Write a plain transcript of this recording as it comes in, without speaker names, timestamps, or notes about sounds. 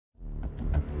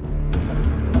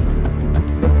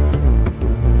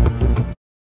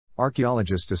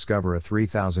Archaeologists discover a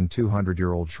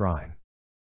 3,200-year-old shrine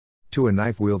to a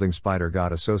knife-wielding spider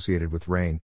god associated with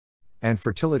rain and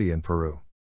fertility in Peru.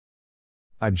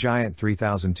 A giant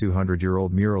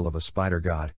 3,200-year-old mural of a spider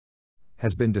god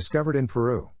has been discovered in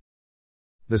Peru.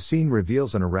 The scene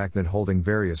reveals an arachnid holding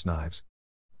various knives,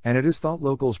 and it is thought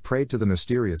locals prayed to the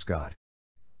mysterious god,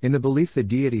 in the belief the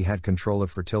deity had control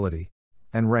of fertility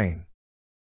and rain.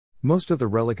 Most of the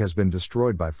relic has been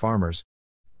destroyed by farmers,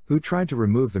 who tried to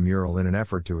remove the mural in an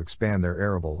effort to expand their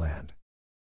arable land.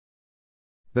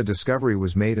 The discovery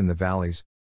was made in the valleys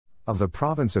of the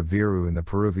province of Viru in the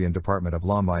Peruvian department of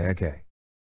Lambayeque.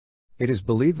 It is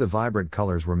believed the vibrant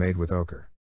colors were made with ochre,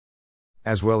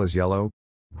 as well as yellow,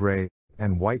 gray,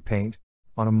 and white paint,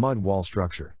 on a mud wall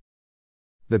structure.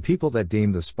 The people that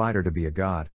deemed the spider to be a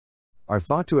god are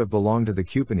thought to have belonged to the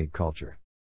Cupinique culture,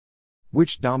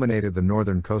 which dominated the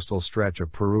northern coastal stretch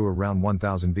of Peru around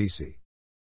 1000 BC.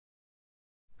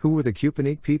 Who were the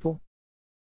Cupinique people?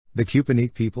 The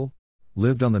Cupinique people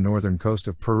lived on the northern coast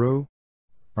of Peru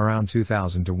around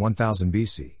 2000 to 1000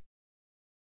 BC.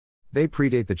 They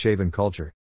predate the Chavan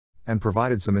culture and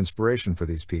provided some inspiration for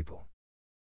these people.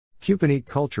 Cupinique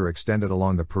culture extended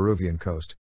along the Peruvian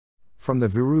coast, from the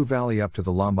Viru Valley up to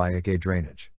the Lambayeque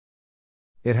drainage.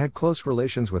 It had close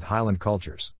relations with highland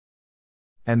cultures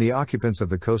and the occupants of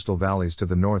the coastal valleys to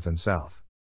the north and south.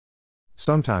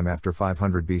 Sometime after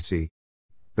 500 BC,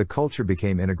 the culture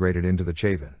became integrated into the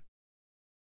Chavan.